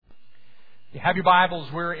You have your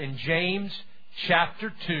Bibles. We're in James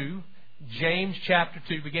chapter 2. James chapter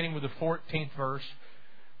 2, beginning with the 14th verse.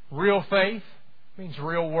 Real faith means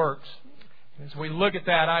real works. As we look at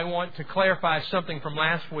that, I want to clarify something from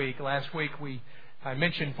last week. Last week I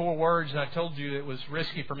mentioned 4 words, and I told you it was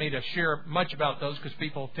risky for me to share much about those because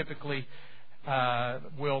people typically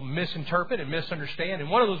will misinterpret and misunderstand.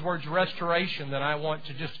 And one of those words, restoration, that I want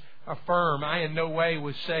to just affirm. I in no way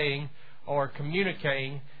was saying or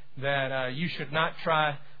communicating that you should not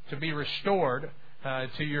try to be restored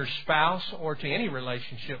to your spouse or to any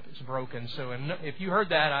relationship that's broken. So if you heard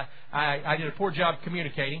that, I did a poor job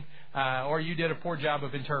communicating, or you did a poor job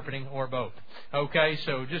of interpreting, or both. Okay,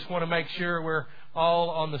 so just want to make sure we're all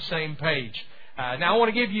on the same page. Now I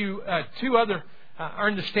want to give you 2 other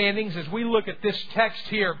understandings as we look at this text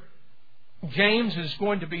here. James is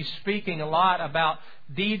going to be speaking a lot about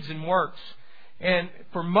deeds and works. And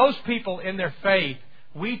for most people in their faith,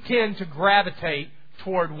 we tend to gravitate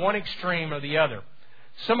toward one extreme or the other.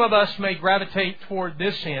 Some of us may gravitate toward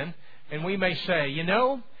this end, and we may say, you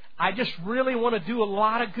know, I just really want to do a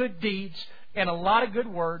lot of good deeds and a lot of good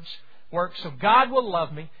work so God will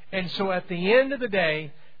love me. And so at the end of the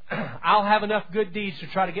day, I'll have enough good deeds to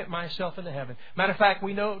try to get myself into heaven. Matter of fact,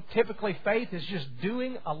 we know typically faith is just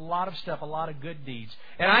doing a lot of stuff, a lot of good deeds.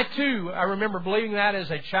 And I remember believing that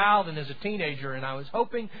as a child and as a teenager, and I was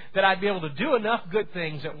hoping that I'd be able to do enough good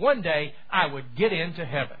things that one day I would get into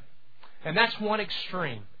heaven. And that's one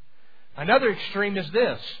extreme. Another extreme is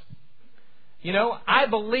this. You know, I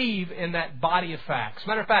believe in that body of facts.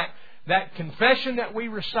 Matter of fact, that confession that we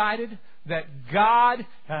recited, that God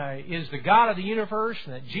is the God of the universe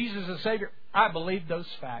and that Jesus is the Savior, I believe those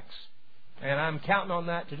facts. And I'm counting on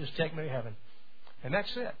that to just take me to heaven. And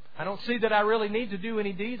that's it. I don't see that I really need to do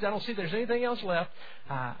any deeds. I don't see there's anything else left.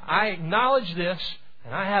 I acknowledge this,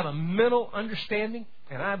 and I have a mental understanding,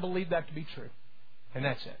 and I believe that to be true. And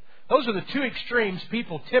that's it. Those are the 2 extremes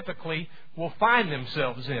people typically will find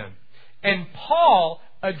themselves in. And Paul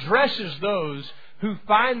addresses those who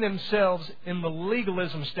find themselves in the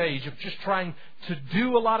legalism stage of just trying to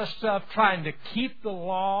do a lot of stuff, trying to keep the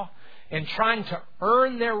law, and trying to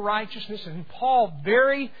earn their righteousness. And Paul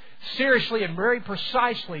very seriously and very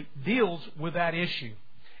precisely deals with that issue.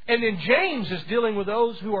 And then James is dealing with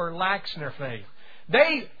those who are lax in their faith.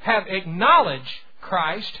 They have acknowledged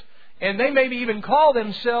Christ, and they maybe even call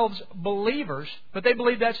themselves believers, but they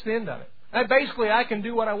believe that's the end of it. Basically, I can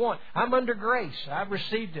do what I want. I'm under grace. I've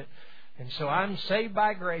received it. And so I'm saved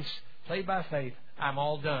by grace, saved by faith. I'm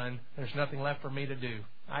all done. There's nothing left for me to do.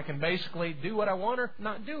 I can basically do what I want or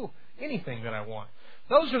not do anything that I want.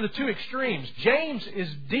 Those are the 2 extremes. James is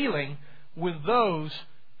dealing with those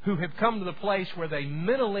who have come to the place where they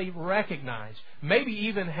mentally recognize, maybe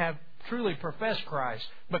even have truly professed Christ,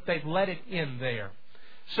 but they've let it in there.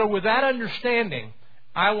 So with that understanding,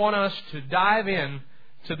 I want us to dive in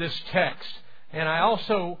to this text. And I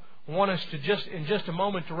also want us to in just a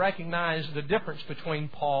moment to recognize the difference between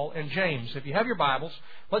Paul and James. If you have your Bibles,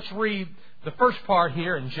 let's read the first part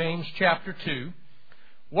here in James chapter 2.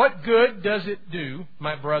 What good does it do,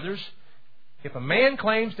 my brothers, if a man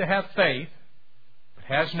claims to have faith but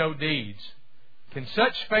has no deeds? Can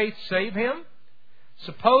such faith save him?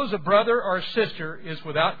 Suppose a brother or a sister is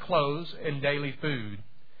without clothes and daily food.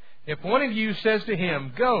 If one of you says to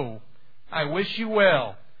him, "Go, I wish you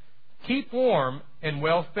well, keep warm and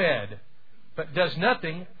well fed," but does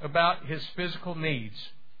nothing about his physical needs,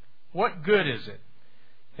 what good is it?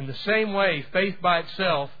 In the same way, faith by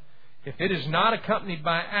itself, if it is not accompanied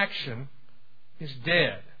by action, is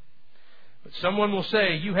dead. But someone will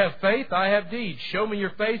say, "You have faith, I have deeds. Show me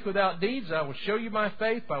your faith without deeds. I will show you my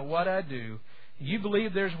faith by what I do." You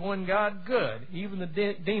believe there's one God? Good. Even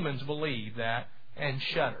the demons believe that and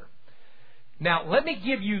shudder. Now, let me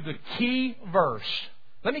give you the key verse.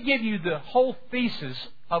 Let me give you the whole thesis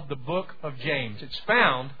of the book of James. It's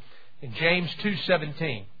found in James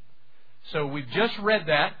 2:17. So we've just read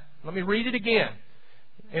that. Let me read it again.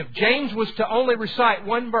 If James was to only recite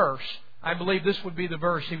one verse, I believe this would be the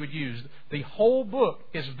verse he would use. The whole book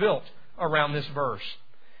is built around this verse.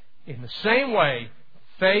 In the same way,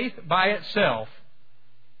 faith by itself,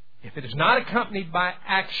 if it is not accompanied by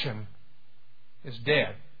action, is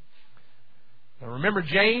dead. Now remember,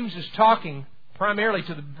 James is talking primarily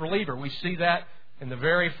to the believer. We see that in the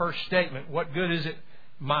very first statement. What good is it,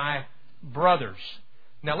 my brothers?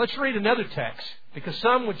 Now let's read another text, because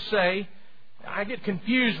some would say, I get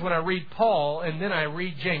confused when I read Paul and then I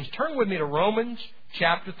read James. Turn with me to Romans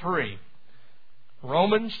chapter 3.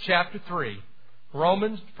 Romans chapter 3.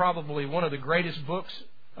 Romans, probably one of the greatest books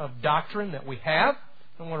of doctrine that we have.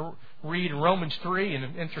 I want to read Romans 3. In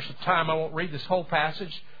the interest of time, I won't read this whole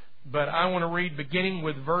passage. but I want to read beginning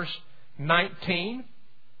with verse 19.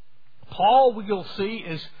 Paul, we'll see,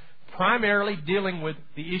 is primarily dealing with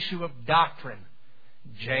the issue of doctrine.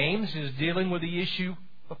 James is dealing with the issue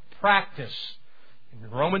of practice. In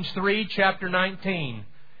Romans 3, chapter 19,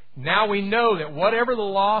 now we know that whatever the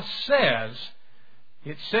law says,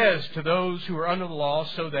 it says to those who are under the law,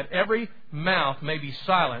 so that every mouth may be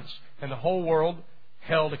silenced and the whole world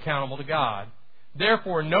held accountable to God.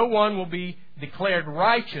 Therefore, no one will be declared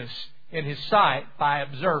righteous in his sight by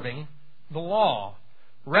observing the law.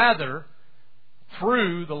 Rather,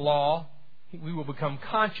 through the law, we will become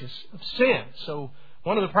conscious of sin. So,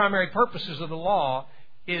 one of the primary purposes of the law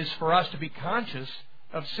is for us to be conscious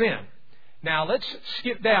of sin. Now, let's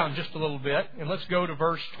skip down just a little bit, and let's go to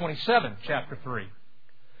verse 27, chapter 3.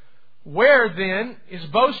 Where then is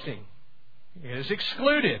boasting? It is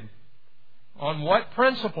excluded. On what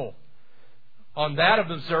principle? On that of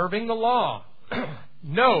observing the law?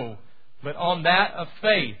 No, but on that of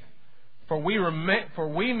faith. For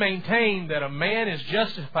we maintain that a man is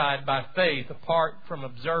justified by faith apart from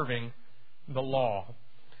observing the law.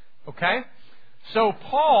 Okay? So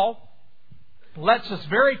Paul lets us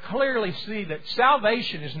very clearly see that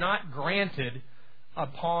salvation is not granted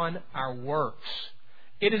upon our works.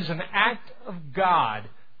 It is an act of God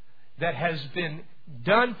that has been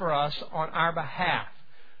done for us on our behalf.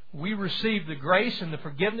 We receive the grace and the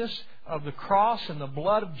forgiveness of the cross and the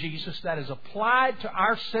blood of Jesus that is applied to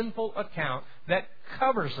our sinful account that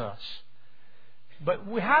covers us. But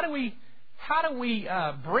how do we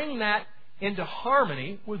bring that into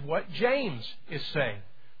harmony with what James is saying?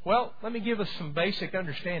 Well, let me give us some basic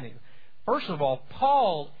understanding. First of all,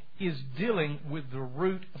 Paul is dealing with the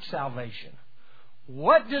root of salvation.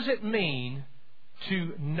 What does it mean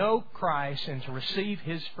to know Christ and to receive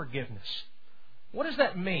His forgiveness? What does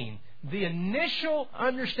that mean? The initial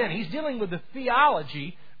understanding. He's dealing with the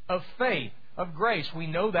theology of faith, of grace. We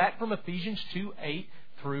know that from Ephesians 2, 8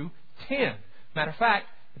 through 10. Matter of fact,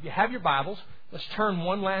 if you have your Bibles, let's turn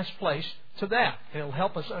one last place to that. It'll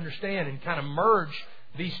help us understand and kind of merge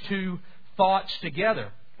these two thoughts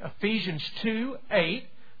together. Ephesians 2, 8.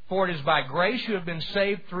 For it is by grace you have been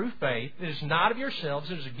saved through faith. It is not of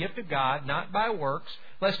yourselves. It is a gift of God, not by works,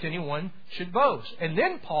 lest anyone should boast. And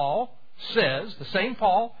then Paul says, the same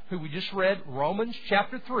Paul who we just read Romans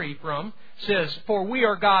chapter 3 from, says, for we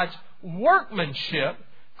are God's workmanship,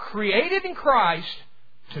 created in Christ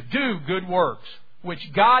to do good works,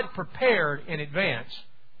 which God prepared in advance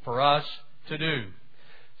for us to do.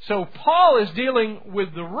 So Paul is dealing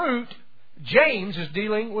with the root. James is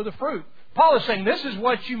dealing with the fruit. Paul is saying this is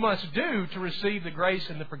what you must do to receive the grace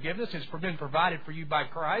and the forgiveness. It's been provided for you by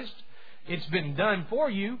Christ. It's been done for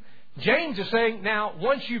you. James is saying, now,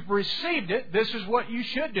 once you've received it, this is what you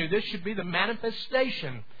should do. This should be the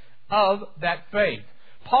manifestation of that faith.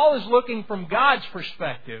 Paul is looking from God's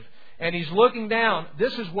perspective, and he's looking down.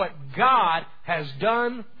 This is what God has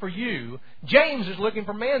done for you. James is looking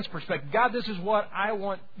from man's perspective. God, this is what I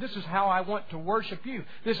want. This is how I want to worship you.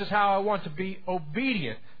 This is how I want to be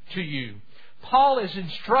obedient to you. Paul is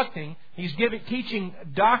instructing. He's teaching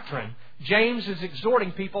doctrine. James is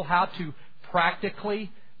exhorting people how to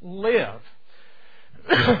practically live.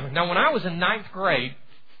 Now, when I was in 9th grade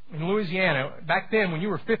in Louisiana, back then when you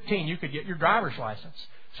were 15, you could get your driver's license.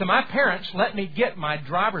 So my parents let me get my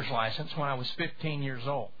driver's license when I was 15 years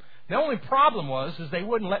old. The only problem was they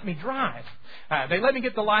wouldn't let me drive. They let me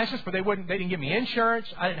get the license, but they didn't give me insurance.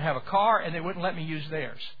 I didn't have a car, and they wouldn't let me use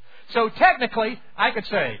theirs. So technically, I could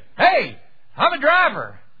say, hey, I'm a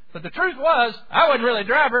driver. But the truth was, I wasn't really a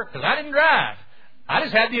driver because I didn't drive. I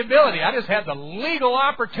just had the ability. I just had the legal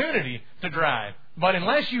opportunity to drive. But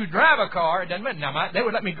unless you drive a car, it doesn't matter. Now, they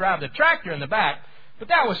would let me drive the tractor in the back, but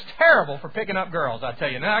that was terrible for picking up girls, I tell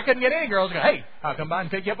you. Now, I couldn't get any girls to go, hey, I'll come by and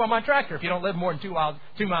pick you up on my tractor if you don't live more than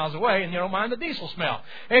 2 miles away and you don't mind the diesel smell.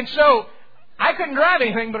 And so I couldn't drive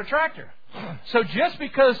anything but a tractor. So just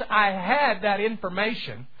because I had that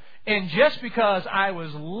information and just because I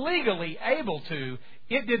was legally able to,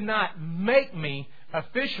 it did not make me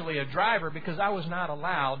officially a driver because I was not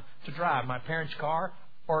allowed to drive my parents' car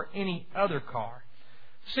or any other car.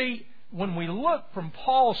 See, when we look from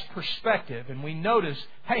Paul's perspective and we notice,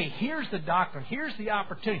 hey, here's the doctrine, here's the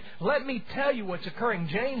opportunity, let me tell you what's occurring.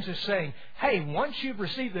 James is saying, hey, once you've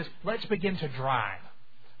received this, let's begin to drive.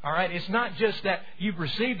 All right? It's not just that you've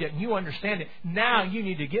received it and you understand it. Now you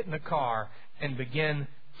need to get in the car and begin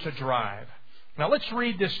to drive. Now let's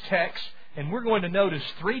read this text, and we're going to notice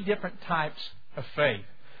 3 different types of faith.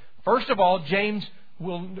 First of all, James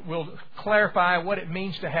will clarify what it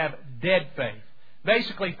means to have dead faith.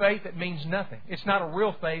 Basically, faith that means nothing. It's not a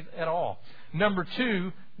real faith at all. Number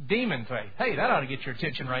 2, demon faith. Hey, that ought to get your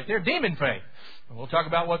attention right there. Demon faith. And we'll talk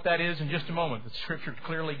about what that is in just a moment. The Scripture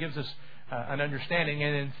clearly gives us an understanding.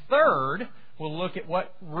 And then third, we'll look at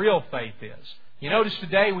what real faith is. You notice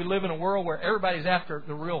today we live in a world where everybody's after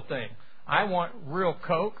the real thing. I want real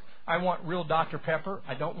Coke. I want real Dr. Pepper.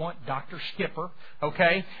 I don't want Dr. Skipper.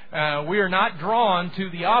 Okay? We are not drawn to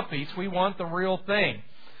the offbeats. We want the real thing.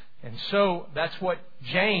 And so that's what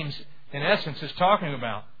James, in essence, is talking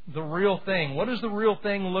about. The real thing. What does the real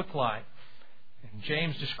thing look like? And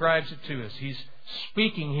James describes it to us. He's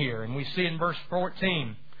speaking here, and we see in verse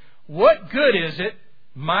 14, "What good is it,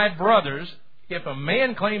 my brothers, if a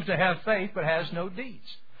man claims to have faith but has no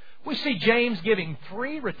deeds?" We see James giving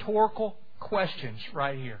 3 rhetorical questions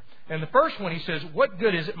right here. And the first one, he says, "What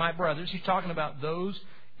good is it, my brothers?" He's talking about those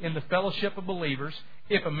in the fellowship of believers.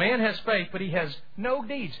 If a man has faith but he has no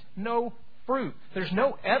deeds, no fruit, there's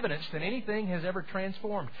no evidence that anything has ever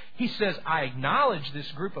transformed. He says, I acknowledge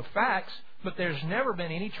this group of facts, but there's never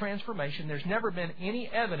been any transformation. There's never been any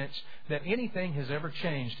evidence that anything has ever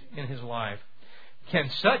changed in his life. Can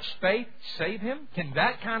such faith save him? Can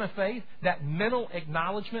that kind of faith, that mental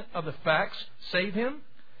acknowledgement of the facts, save him?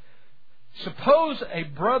 Suppose a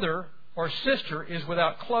brother or sister is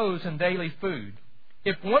without clothes and daily food.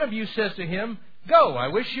 If one of you says to him, "Go, I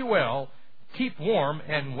wish you well, keep warm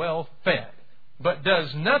and well fed," but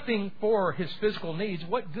does nothing for his physical needs,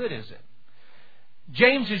 what good is it?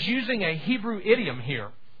 James is using a Hebrew idiom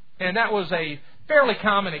here, and that was a fairly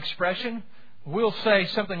common expression. We'll say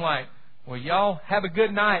something like, "Well, y'all have a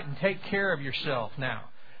good night and take care of yourself now."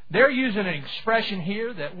 They're using an expression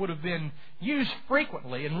here that would have been used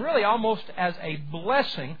frequently and really almost as a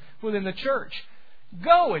blessing within the church.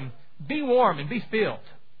 Go and be warm and be filled.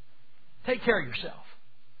 Take care of yourself.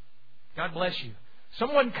 God bless you.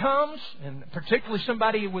 Someone comes, and particularly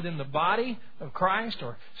somebody within the body of Christ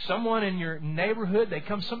or someone in your neighborhood, they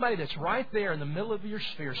come, somebody that's right there in the middle of your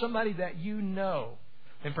sphere, somebody that you know.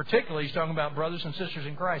 And particularly, he's talking about brothers and sisters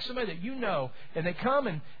in Christ, somebody that you know, and they come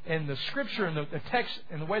and the Scripture and the text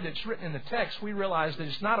and the way that it's written in the text, we realize that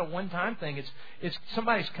it's not a one-time thing. It's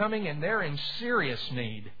somebody's coming and they're in serious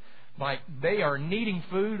need. Like they are needing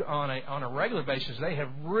food on a regular basis. They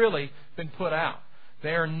have really been put out.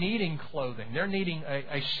 They are needing clothing. They're needing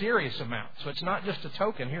a serious amount. So it's not just a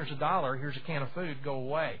token. Here's $1. Here's a can of food. Go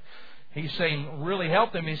away. He's saying, really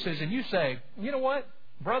help them. He says, and you say, "You know what,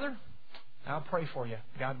 brother? I'll pray for you.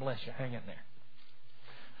 God bless you. Hang in there."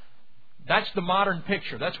 That's the modern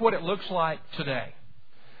picture. That's what it looks like today.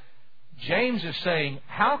 James is saying,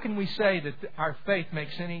 how can we say that our faith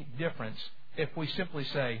makes any difference if we simply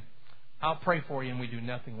say, "I'll pray for you," and we do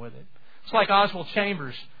nothing with it? It's like Oswald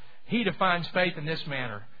Chambers. He defines faith in this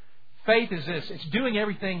manner. Faith is this. It's doing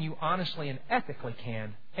everything you honestly and ethically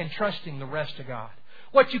can and trusting the rest to God.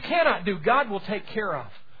 What you cannot do, God will take care of.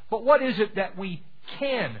 But what is it that we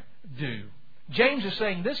can do? James is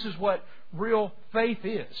saying this is what real faith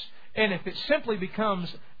is. And if it simply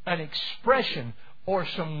becomes an expression or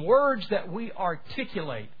some words that we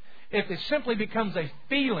articulate, if it simply becomes a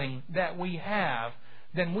feeling that we have,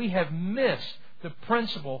 then we have missed the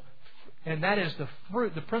principle, and that is the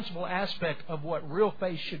fruit, the principal aspect of what real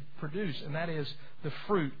faith should produce, and that is the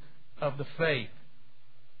fruit of the faith.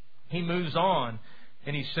 He moves on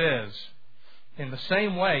and he says, in the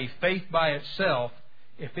same way, faith by itself,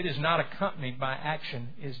 if it is not accompanied by action,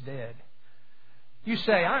 is dead. You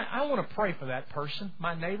say, I want to pray for that person.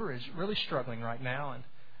 My neighbor is really struggling right now, and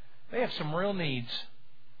they have some real needs.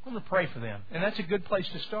 I want to pray for them. And that's a good place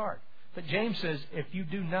to start. But James says, if you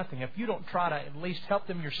do nothing, if you don't try to at least help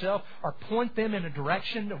them yourself or point them in a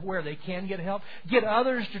direction of where they can get help, get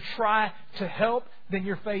others to try to help, then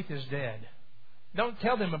your faith is dead. Don't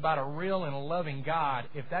tell them about a real and a loving God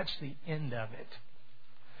if that's the end of it.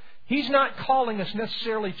 He's not calling us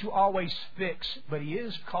necessarily to always fix, but He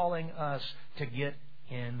is calling us to get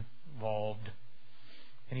involved.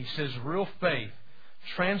 And He says real faith,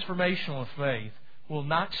 transformational faith, will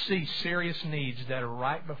not see serious needs that are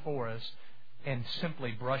right before us and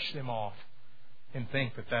simply brush them off and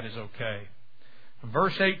think that that is okay.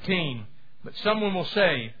 Verse 18, but someone will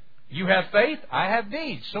say, "You have faith, I have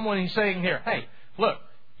deeds." Someone is saying here, hey, look,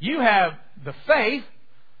 you have the faith,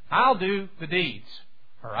 I'll do the deeds.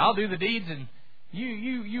 Or I'll do the deeds and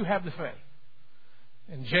you have the faith.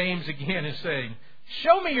 And James again is saying,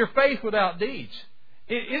 show me your faith without deeds.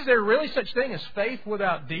 Is there really such thing as faith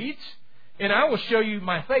without deeds? And I will show you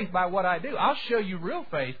my faith by what I do. I'll show you real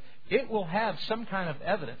faith. It will have some kind of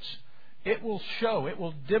evidence. It will show, it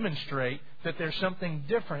will demonstrate that there's something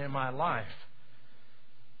different in my life.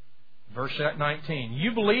 Verse 19,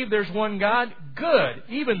 you believe there's one God? Good.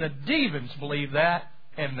 Even the demons believe that,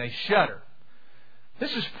 and they shudder.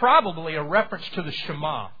 This is probably a reference to the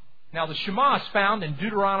Shema. Now, the Shema is found in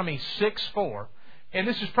Deuteronomy 6:4, and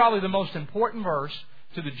this is probably the most important verse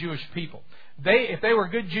to the Jewish people. If they were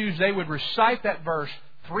good Jews, they would recite that verse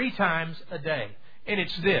 3 times a day. And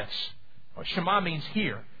it's this. What Shema means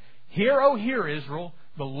hear. Hear, O hear, Israel,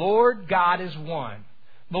 the Lord God is one.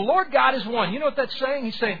 The Lord God is one. You know what that's saying?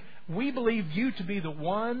 He's saying, we believe you to be the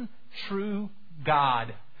one true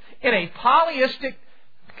God. In a polytheistic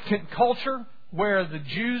culture where the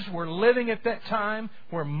Jews were living at that time,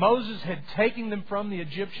 where Moses had taken them from the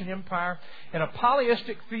Egyptian empire, in a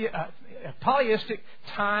polytheistic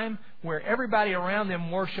time where everybody around them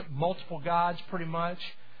worshiped multiple gods pretty much,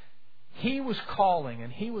 he was calling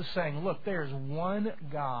and he was saying, look, there's one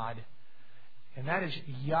God, and that is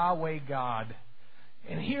Yahweh God.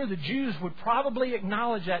 And here the Jews would probably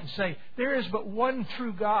acknowledge that and say, there is but one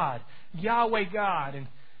true God, Yahweh God.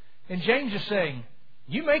 And James is saying,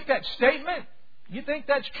 you make that statement? You think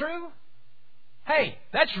that's true? Hey,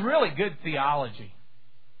 that's really good theology.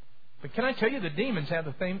 But can I tell you, the demons have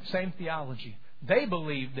the same theology. They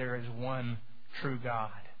believe there is one true God.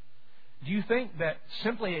 Do you think that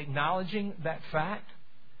simply acknowledging that fact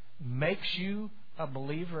makes you a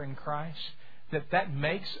believer in Christ? That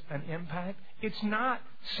makes an impact? It's not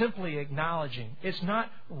simply acknowledging. It's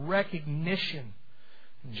not recognition.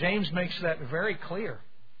 James makes that very clear.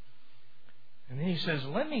 And then he says,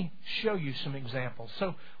 let me show you some examples.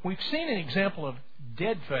 So we've seen an example of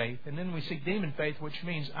dead faith, and then we see demon faith, which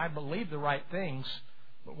means I believe the right things,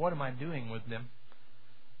 but what am I doing with them?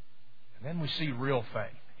 And then we see real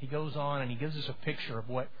faith. He goes on and he gives us a picture of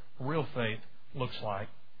what real faith looks like.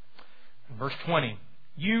 In verse 20,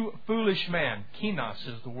 you foolish man, kinos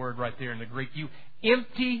is the word right there in the Greek, you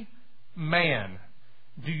empty man,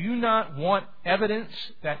 do you not want evidence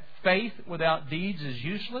that faith without deeds is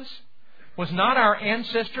useless? Was not our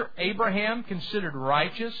ancestor Abraham considered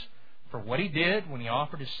righteous for what he did when he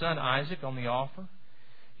offered his son Isaac on the altar?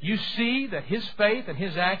 You see that his faith and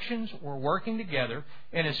his actions were working together,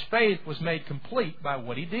 and his faith was made complete by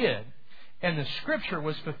what he did. And the scripture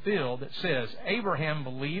was fulfilled that says, Abraham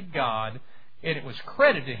believed God, and it was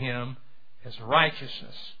credited to him as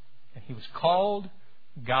righteousness. And he was called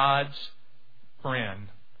God's friend.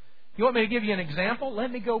 You want me to give you an example?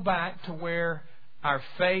 Let me go back to where our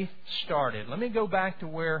faith started. Let me go back to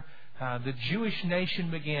where the Jewish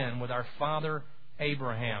nation began with our father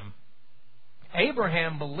Abraham.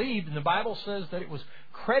 Abraham believed, and the Bible says that it was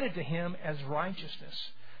credited to him as righteousness.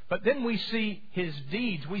 But then we see his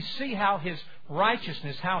deeds. We see how his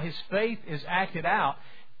righteousness, how his faith is acted out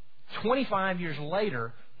 25 years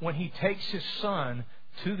later when he takes his son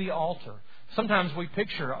to the altar. Sometimes we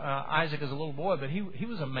picture Isaac as a little boy, but he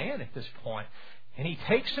was a man at this point. And he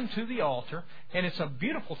takes him to the altar, and it's a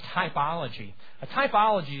beautiful typology. A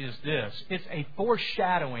typology is this. It's a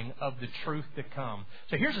foreshadowing of the truth to come.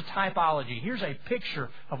 So here's a typology. Here's a picture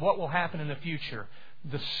of what will happen in the future.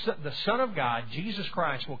 The Son of God, Jesus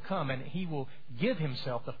Christ, will come, and He will give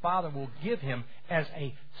Himself. The Father will give Him as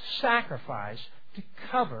a sacrifice to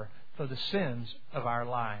cover for the sins of our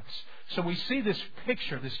lives. So we see this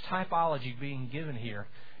picture, this typology being given here.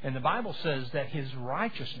 And the Bible says that His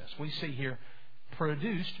righteousness, we see here,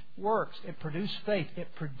 produced works. It produced faith.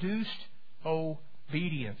 It produced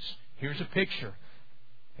obedience. Here's a picture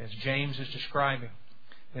as James is describing.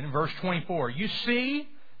 Then in verse 24, you see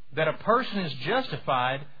that a person is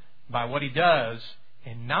justified by what he does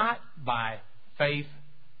and not by faith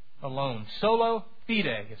alone. Solo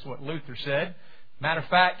fide is what Luther said. Matter of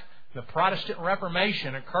fact, the Protestant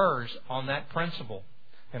Reformation occurs on that principle.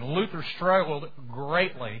 And Luther struggled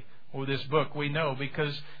greatly with this book, we know,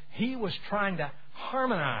 because he was trying to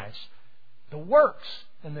harmonize the works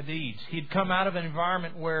and the deeds. He'd come out of an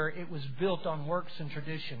environment where it was built on works and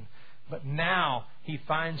tradition. But now he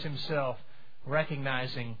finds himself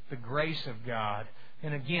recognizing the grace of God.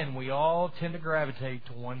 And again, we all tend to gravitate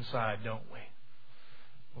to one side, don't we?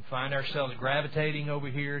 We find ourselves gravitating over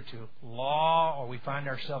here to law, or we find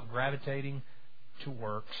ourselves gravitating to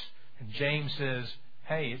works. And James says,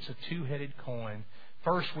 hey, it's a two-headed coin.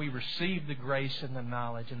 First, we receive the grace and the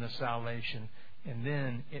knowledge and the salvation, and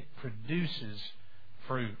then it produces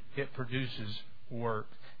fruit. It produces work.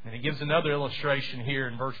 And he gives another illustration here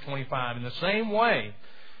in verse 25. In the same way,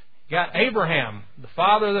 you got Abraham, the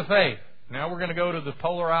father of the faith. Now we're going to go to the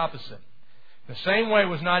polar opposite. The same way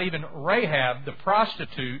was not even Rahab, the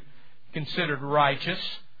prostitute, considered righteous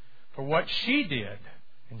for what she did.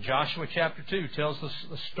 And Joshua chapter 2 tells us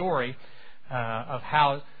the story of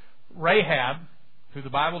how Rahab, who the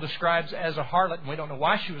Bible describes as a harlot, and we don't know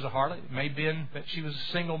why she was a harlot. It may have been that she was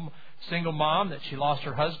a single mom, that she lost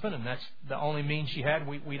her husband, and that's the only means she had.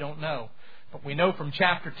 We don't know. But we know from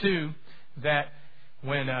chapter 2 that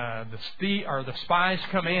when the spies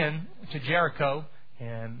come in to Jericho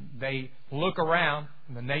and they look around,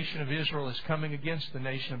 and the nation of Israel is coming against the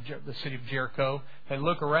nation of the city of Jericho, they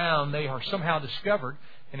look around, they are somehow discovered,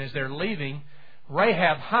 and as they're leaving,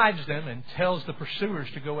 Rahab hides them and tells the pursuers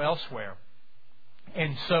to go elsewhere.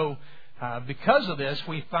 And so, because of this,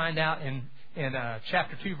 we find out in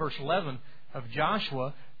chapter 2, verse 11 of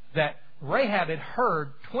Joshua, that Rahab had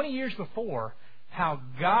heard 20 years before how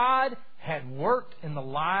God had worked in the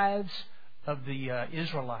lives of the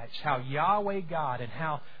Israelites, how Yahweh God, and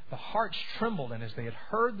how the hearts trembled, and as they had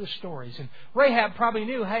heard the stories. And Rahab probably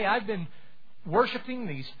knew, hey, I've been worshiping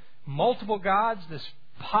these multiple gods, this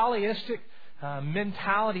polyistic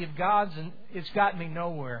mentality of gods, and it's gotten me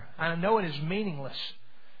nowhere. I know it is meaningless.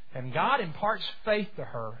 And God imparts faith to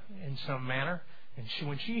her in some manner. And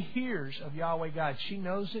when she hears of Yahweh God, she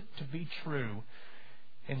knows it to be true.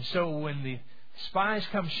 And so when the spies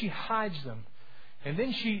come, she hides them. And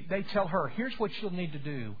then they tell her, here's what you'll need to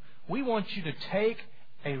do. We want you to take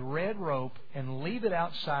a red rope and leave it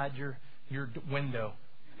outside your window.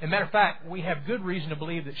 As a matter of fact, we have good reason to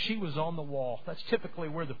believe that she was on the wall. That's typically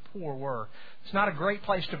where the poor were. It's not a great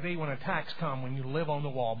place to be when attacks come, when you live on the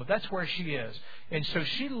wall, but that's where she is. And so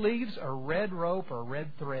she leaves a red rope or a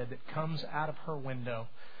red thread that comes out of her window.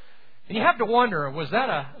 And you have to wonder, was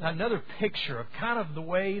that another picture of kind of the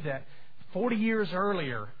way that 40 years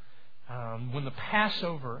earlier, when the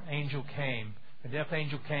Passover angel came, the death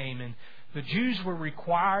angel came, and the Jews were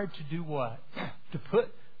required to do what? To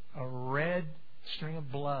put a red string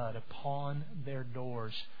of blood upon their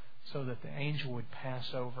doors so that the angel would pass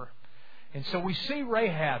over. And so we see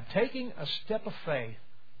Rahab taking a step of faith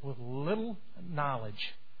with little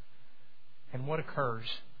knowledge. And what occurs?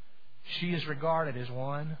 She is regarded as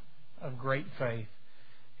one of great faith,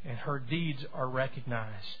 and her deeds are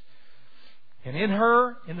recognized. And in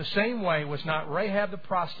her, in the same way, was not Rahab the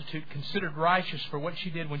prostitute considered righteous for what she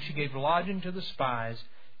did when she gave lodging to the spies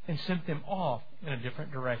and sent them off in a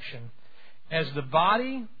different direction? As the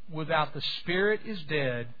body without the spirit is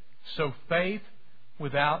dead, so faith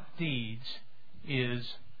without deeds is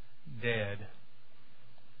dead.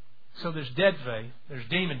 So there's dead faith, there's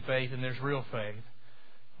demon faith, and there's real faith.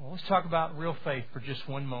 Well, let's talk about real faith for just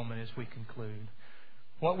one moment as we conclude.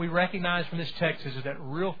 What we recognize from this text is that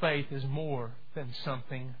real faith is more than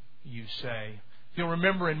something you say. You'll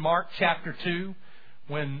remember in Mark chapter 2,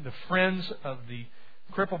 when the friends of the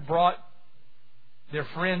cripple brought their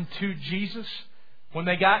friend to Jesus, when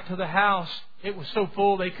they got to the house, it was so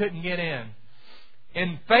full they couldn't get in.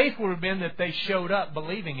 And faith would have been that they showed up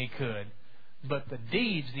believing He could. But the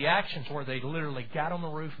deeds, the actions were they literally got on the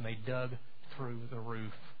roof and they dug through the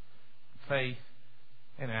roof. Faith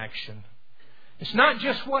and action. It's not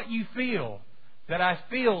just what you feel, that I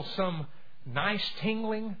feel some nice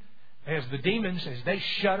tingling as the demons, as they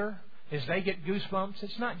shudder, as they get goosebumps.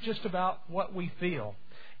 It's not just about what we feel.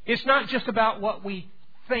 It's not just about what we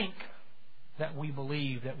think that we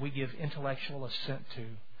believe, that we give intellectual assent to.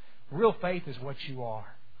 Real faith is what you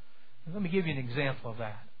are. And let me give you an example of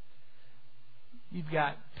that. You've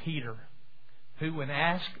got Peter, who when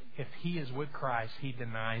asked if he is with Christ, he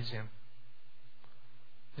denies Him.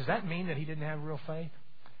 Does that mean that he didn't have real faith?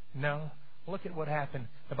 No. Look at what happened.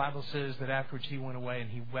 The Bible says that afterwards he went away and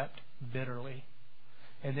he wept bitterly.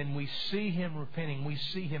 And then we see him repenting. We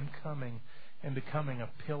see him coming and becoming a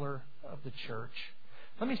pillar of the church.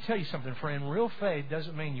 Let me tell you something, friend. Real faith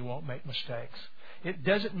doesn't mean you won't make mistakes. It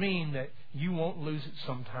doesn't mean that you won't lose it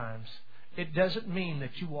sometimes. It doesn't mean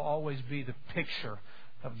that you will always be the picture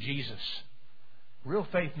of Jesus. Real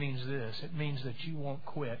faith means this. It means that you won't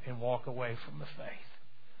quit and walk away from the faith.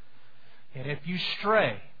 And if you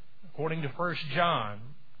stray, according to 1 John,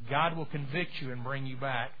 God will convict you and bring you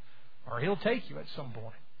back, or He'll take you at some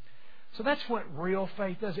point. So that's what real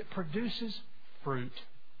faith does. It produces fruit.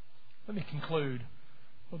 Let me conclude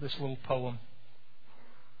with this little poem.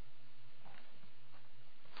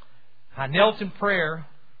 I knelt in prayer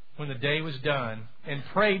when the day was done and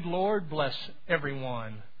prayed, Lord, bless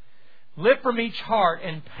everyone. Lift from each heart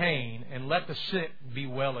and pain and let the sick be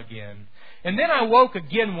well again. And then I woke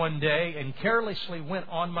again one day and carelessly went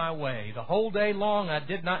on my way. The whole day long I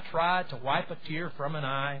did not try to wipe a tear from an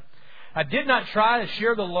eye. I did not try to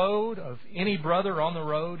share the load of any brother on the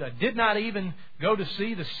road. I did not even go to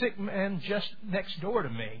see the sick man just next door to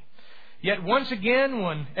me. Yet once again,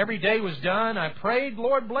 when every day was done, I prayed,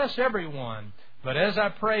 Lord, bless everyone. But as I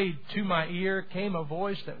prayed, to my ear came a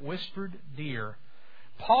voice that whispered, Dear,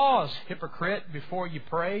 pause, hypocrite, before you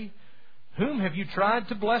pray. Whom have you tried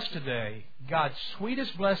to bless today? God's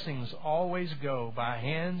sweetest blessings always go by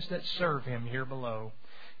hands that serve Him here below.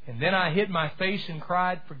 And then I hid my face and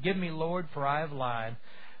cried, Forgive me, Lord, for I have lied.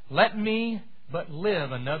 Let me but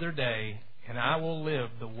live another day, and I will live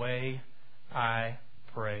the way I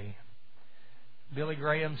pray. Billy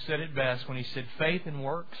Graham said it best when he said, faith and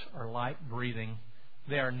works are like breathing.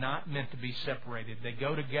 They are not meant to be separated. They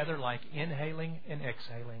go together like inhaling and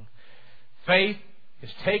exhaling. Faith is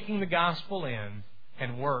taking the gospel in,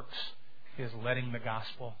 and works is letting the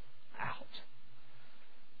gospel out.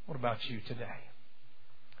 What about you today?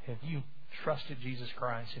 Have you trusted Jesus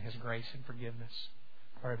Christ in His grace and forgiveness?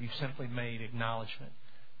 Or have you simply made acknowledgement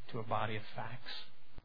to a body of facts?